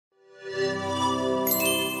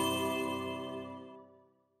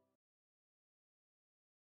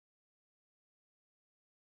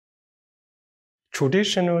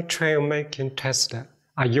Traditional trail-making tests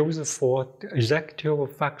are used for the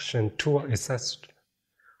executive function tool assessment,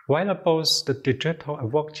 while both the digital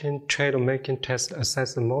and walk-in trail-making tests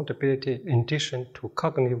assess mobility in addition to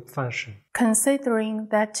cognitive function. Considering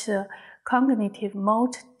that cognitive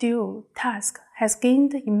mode dual task has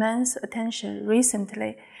gained immense attention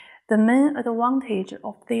recently, the main advantage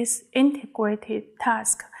of this integrated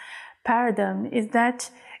task paradigm is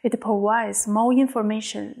that it provides more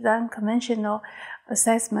information than conventional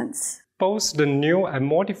assessments. Both the new and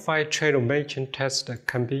modified trail-making tests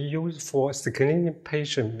can be used for screening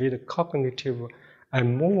patients with cognitive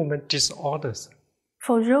and movement disorders.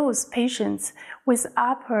 For those patients with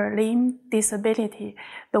upper limb disability,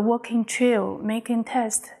 the walking trail-making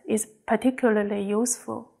test is particularly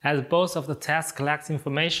useful. As both of the tests collect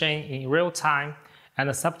information in real time and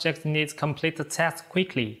the subject needs to complete the test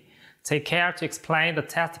quickly, take care to explain the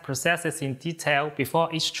test processes in detail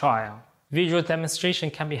before each trial. Visual demonstration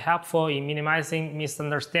can be helpful in minimizing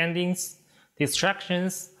misunderstandings,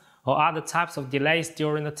 distractions, or other types of delays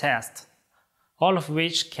during the test, all of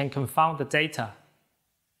which can confound the data.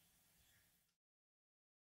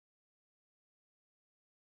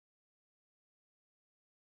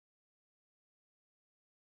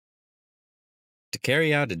 To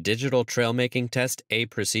carry out a digital trail-making test A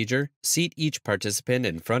procedure, seat each participant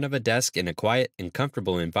in front of a desk in a quiet and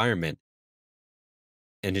comfortable environment,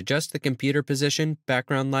 and adjust the computer position,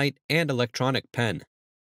 background light, and electronic pen.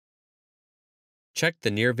 Check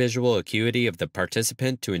the near-visual acuity of the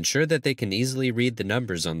participant to ensure that they can easily read the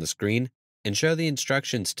numbers on the screen, and show the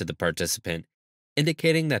instructions to the participant,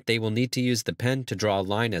 indicating that they will need to use the pen to draw a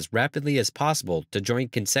line as rapidly as possible to join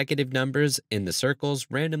consecutive numbers in the circles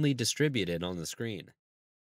randomly distributed on the screen.